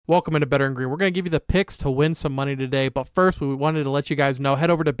Welcome into Better and Green. We're going to give you the picks to win some money today, but first we wanted to let you guys know, head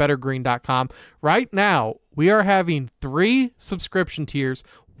over to bettergreen.com. Right now, we are having 3 subscription tiers,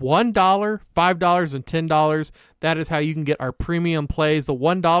 $1, $5, and $10. That is how you can get our premium plays. The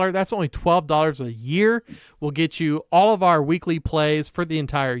 $1, that's only $12 a year. Will get you all of our weekly plays for the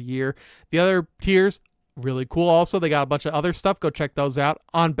entire year. The other tiers, really cool also. They got a bunch of other stuff. Go check those out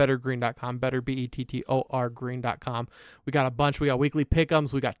on bettergreen.com. Better, B-E-T-T-O-R, green.com. We got a bunch. We got weekly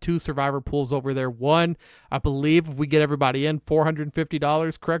pick'ems. We got 2 survivor pools over there. One, I believe, if we get everybody in,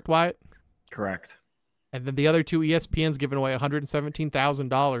 $450. Correct, Wyatt? Correct. And then the other 2, ESPN's giving away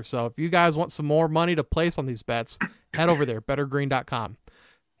 $117,000. So if you guys want some more money to place on these bets, head over there, bettergreen.com.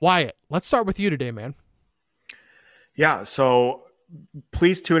 Wyatt, let's start with you today, man. Yeah, so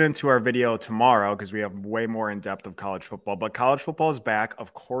please tune into our video tomorrow because we have way more in depth of college football. But college football is back.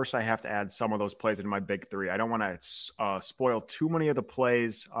 Of course, I have to add some of those plays into my big 3. I don't want to spoil too many of the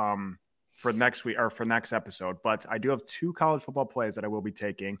plays for next week or for next episode. But I do have 2 college football plays that I will be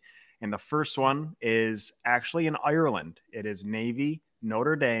taking. And the first one is actually in Ireland. It is Navy,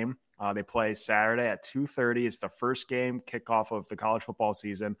 Notre Dame. They play Saturday at 2:30. It's the first game kickoff of the college football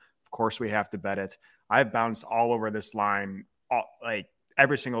season. Of course, we have to bet it. I've bounced all over this line like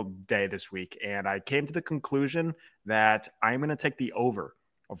every single day this week. And I came to the conclusion that I'm going to take the over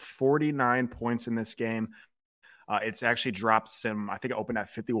of 49 points in this game. It's actually dropped some, I think it opened at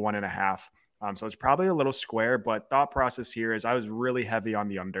 51.5. So it's probably a little square, but thought process here is I was really heavy on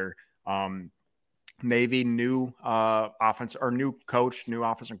the under. Navy, new offense or new coach, new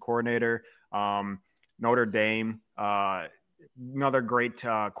offensive coordinator. Notre Dame, another great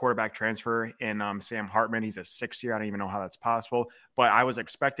quarterback transfer in Sam Hartman. He's a 6th year. I don't even know how that's possible. But I was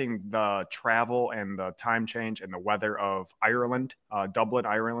expecting the travel and the time change and the weather of Ireland, Dublin,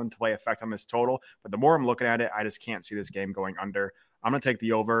 Ireland, to play effect on this total. But the more I'm looking at it, I just can't see this game going under. I'm going to take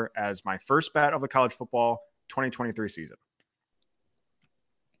the over as my first bet of the college football 2023 season.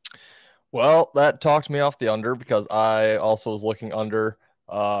 Well, that talked me off the under because I also was looking under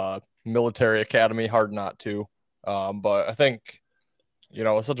Military Academy. Hard not to. But I think,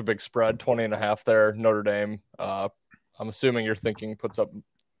 it's such a big spread, 20.5 there, Notre Dame. I'm assuming you're thinking puts up a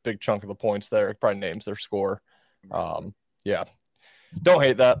big chunk of the points there. It probably names their score. Yeah. Don't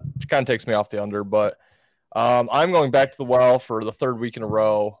hate that. It kind of takes me off the under, but I'm going back to the well for the 3rd week in a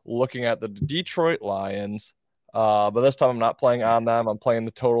row, looking at the Detroit Lions. But this time I'm not playing on them. I'm playing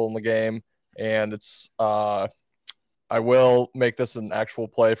the total in the game, and it's I will make this an actual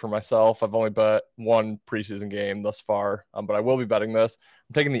play for myself. I've only bet 1 preseason game thus far, but I will be betting this.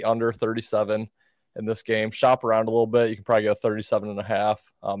 I'm taking the under 37 in this game. Shop around a little bit. You can probably get a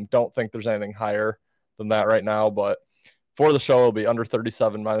 37.5. Don't think there's anything higher than that right now, but for the show, it'll be under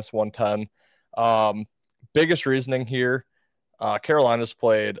 37 minus 110. Biggest reasoning here, Carolina's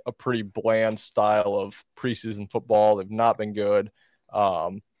played a pretty bland style of preseason football. They've not been good.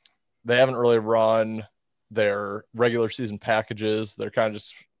 They haven't really run their regular season packages. They're kind of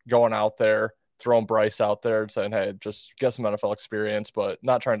just going out there, throwing Bryce out there and saying, hey, just get some NFL experience, but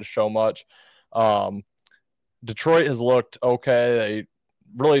not trying to show much. Detroit has looked okay. They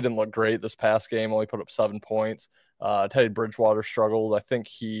really didn't look great this past game, only put up 7 points. Teddy Bridgewater struggled. I think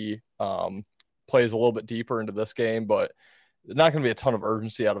he plays a little bit deeper into this game, but not going to be a ton of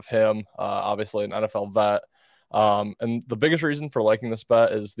urgency out of him. Obviously an NFL vet. And the biggest reason for liking this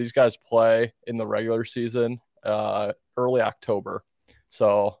bet is these guys play in the regular season early October,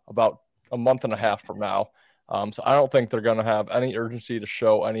 so about a month and a half from now. So I don't think they're going to have any urgency to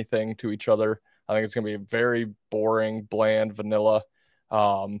show anything to each other. I think it's going to be very boring, bland, vanilla.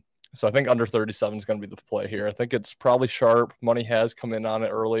 So I think under 37 is going to be the play here. I think it's probably sharp. Money has come in on it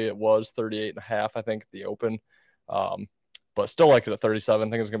early. It was 38.5, I think, at the open. But still like it at 37.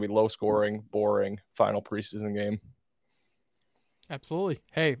 I think it's going to be low scoring, boring final preseason game. Absolutely.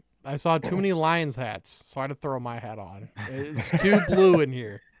 Hey, I saw too many Lions hats, so I had to throw my hat on. It's too blue in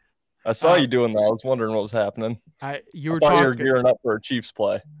here. I saw you doing that. I was wondering what was happening. You were gearing up for a Chiefs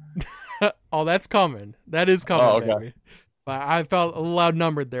play. Oh, that's coming. That is coming, okay. Baby. But I felt a little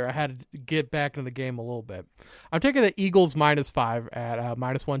outnumbered there. I had to get back into the game a little bit. I'm taking the Eagles -5 at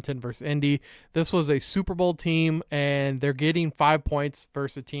minus 110 versus Indy. This was a Super Bowl team, and they're getting 5 points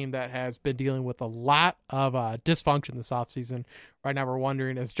versus a team that has been dealing with a lot of dysfunction this offseason. Right now we're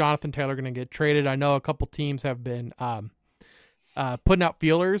wondering, is Jonathan Taylor going to get traded? I know a couple teams have been putting out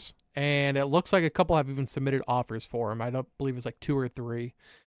feelers, and it looks like a couple have even submitted offers for him. I don't believe it's like 2 or 3.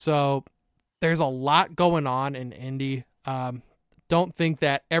 So there's a lot going on in Indy. Don't think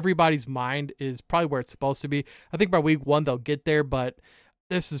that everybody's mind is probably where it's supposed to be. I think by week 1 they'll get there, but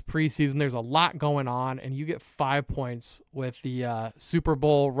this is preseason. There's a lot going on, and you get 5 points with the Super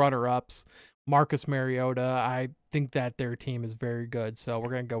Bowl runner-ups, Marcus Mariota. I think that their team is very good, so we're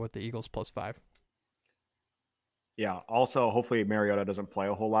going to go with the Eagles +5. Yeah. Also, hopefully Mariota doesn't play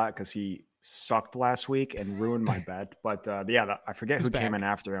a whole lot because he sucked last week and ruined my bet. But I forget He's who back. came in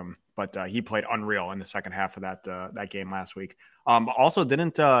after him, but he played unreal in the second half of that game last week. Also,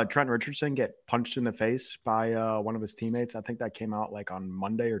 didn't Trent Richardson get punched in the face by one of his teammates? I think that came out like on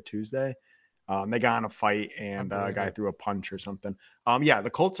Monday or Tuesday. They got in a fight and a guy threw a punch or something.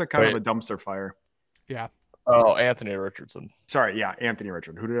 The Colts are kind of a dumpster fire. Yeah. Oh, Anthony Richardson. Sorry, yeah, Anthony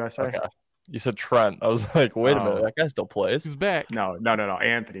Richardson. Who did I say? Okay. You said Trent. I was like, wait a minute, that guy still plays. He's back. No.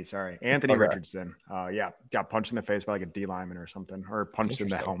 Anthony, sorry. Anthony Richardson. Got punched in the face by like a D lineman or something, or punched in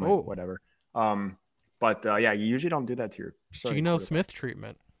the helmet, whatever. You usually don't do that to your Geno Smith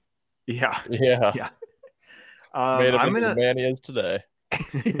treatment. Yeah. Made him into the man he is today.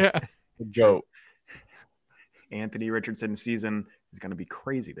 Yeah. Joke. Anthony Richardson season is going to be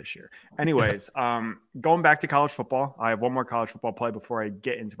crazy this year. Anyways, going back to college football, I have one more college football play before I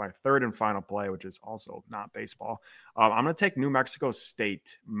get into my third and final play, which is also not baseball. I'm going to take New Mexico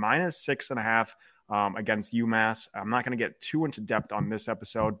State -6.5 against UMass. I'm not going to get too into depth on this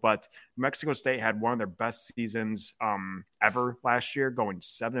episode, but New Mexico State had one of their best seasons ever last year, going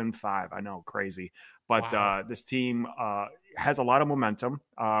 7-5. I know, crazy, but wow. This team has a lot of momentum.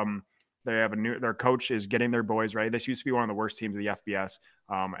 They have their coach is getting their boys ready. This used to be one of the worst teams of the FBS.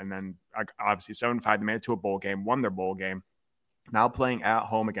 And then obviously 7-5, they made it to a bowl game, won their bowl game. Now playing at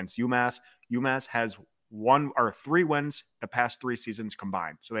home against UMass. UMass has 3 wins the past 3 seasons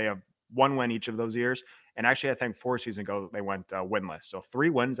combined. So they have 1 win each of those years. And actually, I think 4 seasons ago, they went winless. So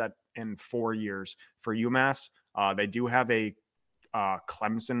 3 wins in 4 years for UMass. They do have a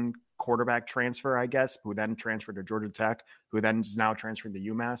Clemson quarterback transfer, I guess, who then transferred to Georgia Tech, who then is now transferring to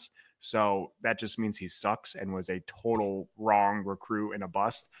UMass. So that just means he sucks and was a total wrong recruit and a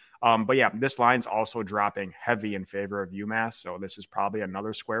bust. This line's also dropping heavy in favor of UMass. So this is probably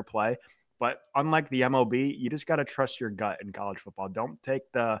another square play. But unlike the MLB, you just got to trust your gut in college football.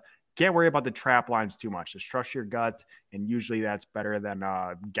 Can't worry about the trap lines too much. Just trust your gut, and usually that's better than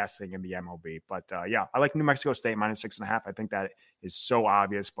guessing in the MLB. But I like New Mexico State -6.5. I think that is so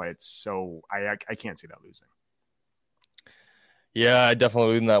obvious, but it's so I can't see that losing. Yeah, I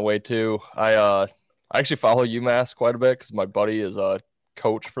definitely lean that way too. I actually follow UMass quite a bit because my buddy is a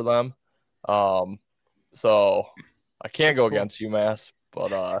coach for them. So I can't go against UMass,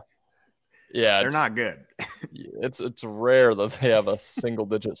 but they're not good. It's rare that they have a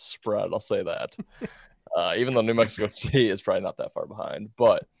single-digit spread. I'll say that. Even though New Mexico State is probably not that far behind,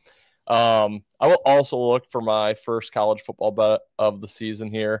 but I will also look for my first college football bet of the season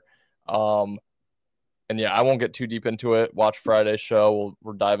here. I won't get too deep into it. Watch Friday's show.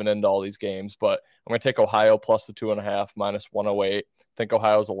 We're diving into all these games, but I'm going to take Ohio plus the 2.5 -108. I think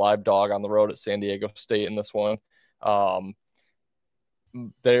Ohio's a live dog on the road at San Diego State in this one.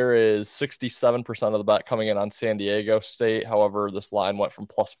 There is 67% of the bet coming in on San Diego State. However, this line went from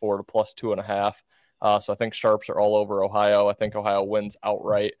 +4 to +2.5. So I think sharps are all over Ohio. I think Ohio wins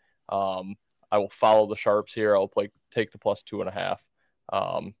outright. I will follow the sharps here. I'll take the +2.5.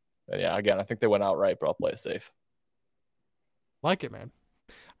 Again, I think they went outright, but I'll play it safe. Like it, man.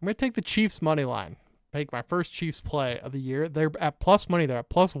 I'm going to take the Chiefs money line. Make my first Chiefs play of the year. They're at plus money. They're at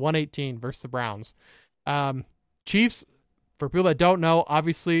 +118 versus the Browns. Chiefs, for people that don't know,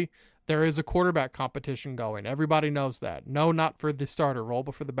 obviously there is a quarterback competition going. Everybody knows that. No, not for the starter role,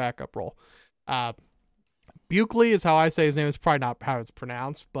 but for the backup role. Bukley is how I say his name. Is probably not how it's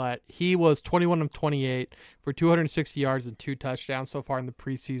pronounced, but he was 21 of 28 for 260 yards and 2 touchdowns so far in the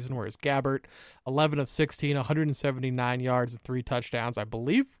preseason, whereas Gabbert, 11 of 16, 179 yards and 3 touchdowns. I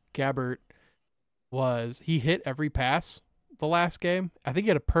believe Gabbert he hit every pass the last game. I think he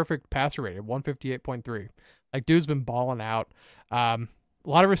had a perfect passer rating, 158.3. Like, dude's been balling out. A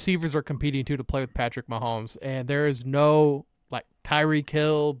lot of receivers are competing, too, to play with Patrick Mahomes, and there is no, like, Tyreek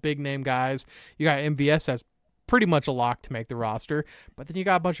Hill, big-name guys. You got MVS as pretty much a lock to make the roster, but then you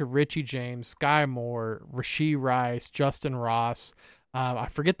got a bunch of Richie James, Sky Moore, Rashee Rice, Justin Ross. I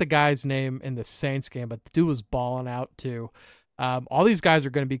forget the guy's name in the Saints game, but the dude was balling out, too. All these guys are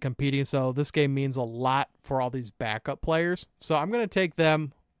going to be competing, so this game means a lot for all these backup players. So I'm going to take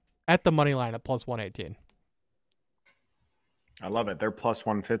them at the money line at +118. I love it. They're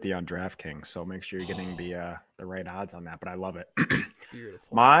 +150 on DraftKings, so make sure you're getting the right odds on that. But I love it. Beautiful.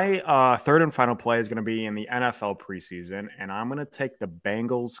 My third and final play is going to be in the NFL preseason, and I'm going to take the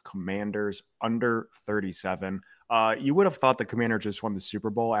Bengals Commanders under 37. You would have thought the Commanders just won the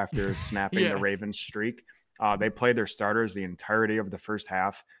Super Bowl after snapping the Ravens streak. They played their starters the entirety of the first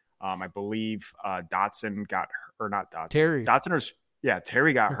half. I believe Dotson got or not Dotson. Terry. Dotson was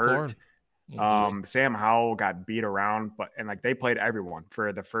Terry got hurt. Mhm. Sam Howell got beat around, and like they played everyone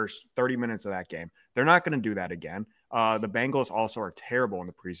for the first 30 minutes of that game. They're not going to do that again. The Bengals also are terrible in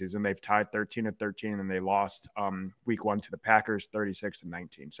the preseason. They've tied 13-13 and they lost week 1 to the Packers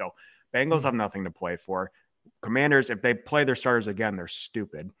 36-19. So Bengals have nothing to play for. Commanders, if they play their starters again, they're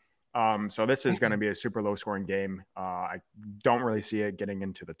stupid. So this is going to be a super low scoring game. I don't really see it getting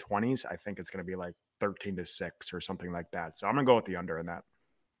into the 20s. I think it's going to be like 13-6 or something like that. So I'm going to go with the under in that.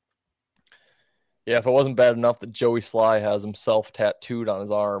 Yeah, if it wasn't bad enough that Joey Sly has himself tattooed on his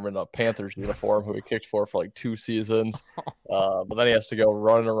arm in a Panthers uniform, who he kicked for like 2 seasons, but then he has to go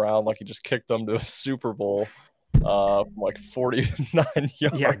running around like he just kicked them to a Super Bowl, from like 49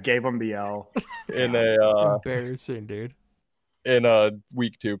 yards. Yeah, gave him the L in a embarrassing, dude. In a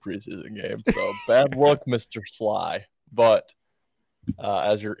week 2 preseason game. So bad luck, Mr. Sly. But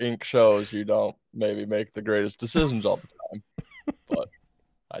as your ink shows, you don't maybe make the greatest decisions all the time. But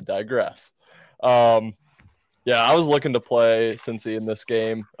I digress. Yeah, I was looking to play Cincy in this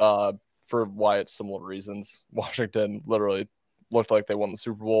game for Wyatt's similar reasons. Washington literally looked like they won the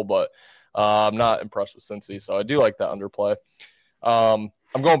Super Bowl, but I'm not impressed with Cincy, so I do like that underplay. I'm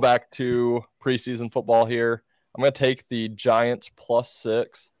going back to preseason football here. I'm going to take the Giants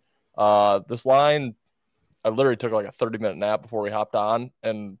 +6. This line, I literally took like a 30-minute nap before we hopped on,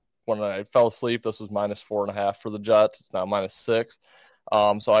 and when I fell asleep, this was -4.5 for the Jets. It's now -6.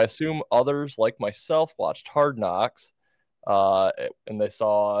 So I assume others like myself watched Hard Knocks, and they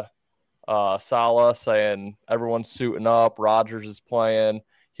saw Saleh saying everyone's suiting up, Rodgers is playing,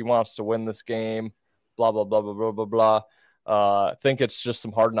 he wants to win this game, blah, blah, blah, blah, blah, blah, blah. I think it's just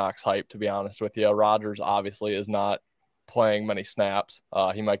some Hard Knocks hype, to be honest with you. Rodgers obviously is not playing many snaps.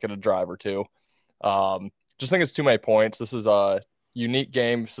 He might get a drive or two. Just think it's too many points. This is a unique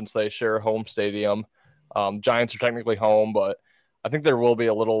game since they share a home stadium. Giants are technically home, but I think there will be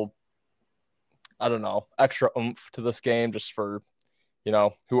a little, I don't know, extra oomph to this game just for,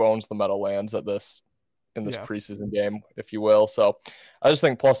 who owns the Meadowlands in this preseason game, if you will. So I just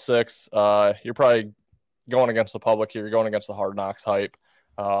think +6, you're probably going against the public here. You're going against the Hard Knocks hype.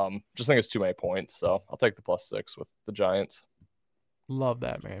 Just think it's too many points. So I'll take the +6 with the Giants. Love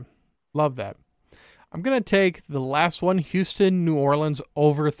that, man. Love that. I'm going to take the last one, Houston, New Orleans,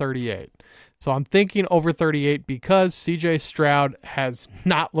 over 38. So I'm thinking over 38 because CJ Stroud has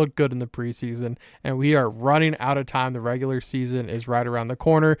not looked good in the preseason, and we are running out of time. The regular season is right around the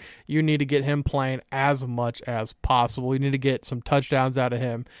corner. You need to get him playing as much as possible. You need to get some touchdowns out of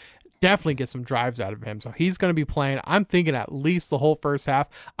him. Definitely get some drives out of him. So he's going to be playing, I'm thinking, at least the whole first half.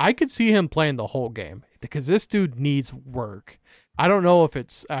 I could see him playing the whole game because this dude needs work. I don't know if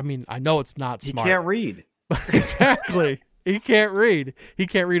I know it's not smart. He can't read. Exactly. He can't read. He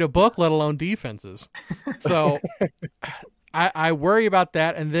can't read a book, let alone defenses. So I worry about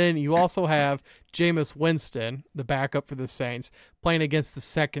that. And then you also have Jameis Winston, the backup for the Saints, playing against the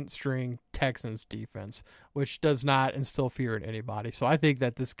second-string Texans defense, which does not instill fear in anybody. So I think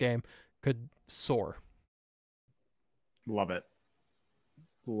that this game could soar. Love it.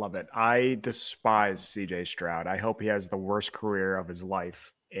 Love it. I despise CJ Stroud. I hope he has the worst career of his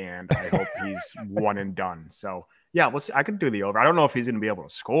life, and I hope he's one and done. So, yeah, we'll see. I could do the over. I don't know if he's going to be able to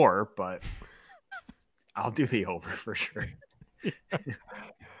score, but I'll do the over for sure.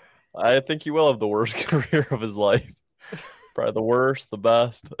 I think he will have the worst career of his life. Probably the worst, the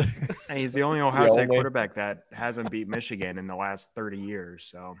best. And he's the only Ohio State quarterback that hasn't beat Michigan in the last 30 years.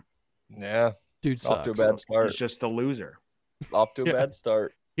 So, yeah. Dude sucks. Off to a bad start. He's just a loser. Off to a bad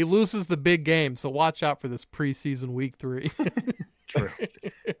start. He loses the big game, so watch out for this preseason week 3. True.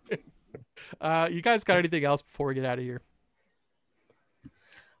 You guys got anything else before we get out of here?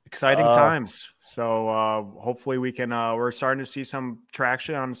 Exciting times. So hopefully we can, we're starting to see some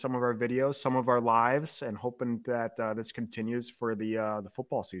traction on some of our videos, some of our lives, and hoping that this continues for the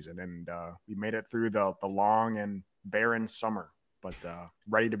football season. And we made it through the long and barren summer, but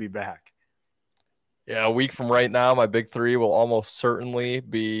ready to be back. Yeah, a week from right now, my big 3 will almost certainly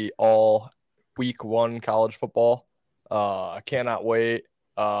be all week 1 college football. I cannot wait.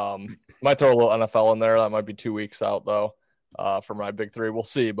 Might throw a little NFL in there. That might be 2 weeks out, though, for my big 3. We'll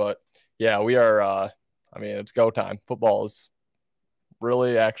see. But, yeah, we are it's go time. Football is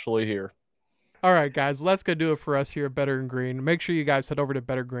really actually here. All right, guys, well, that's going to do it for us here at Better and Green. Make sure you guys head over to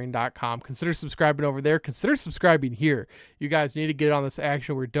bettergreen.com. Consider subscribing over there. Consider subscribing here. You guys need to get on this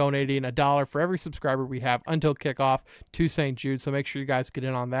action. We're donating $1 for every subscriber we have until kickoff to St. Jude, so make sure you guys get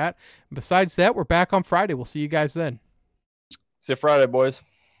in on that. And besides that, we're back on Friday. We'll see you guys then. See you Friday, boys.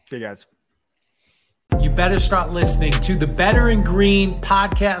 See you guys. You better start listening to the Better in Green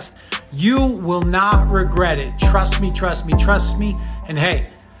podcast. You will not regret it. Trust me, trust me, trust me. And hey,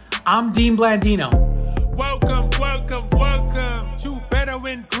 I'm Dean Blandino. Welcome, welcome, welcome to Better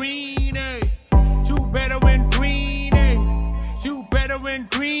in Green, eh? To Better in Green, eh? To Better in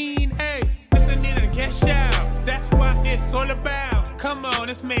Green, eh? Listen in and cash out. That's what it's all about. Come on,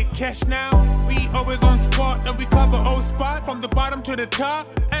 let's make cash now. We always on spot and we cover all spot from the bottom to the top.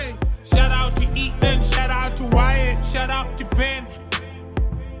 Hey, shout out to Ethan, shout out to Wyatt, shout out to Ben.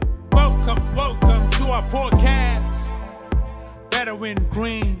 Welcome, welcome to our podcast. Better in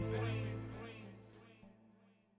Green.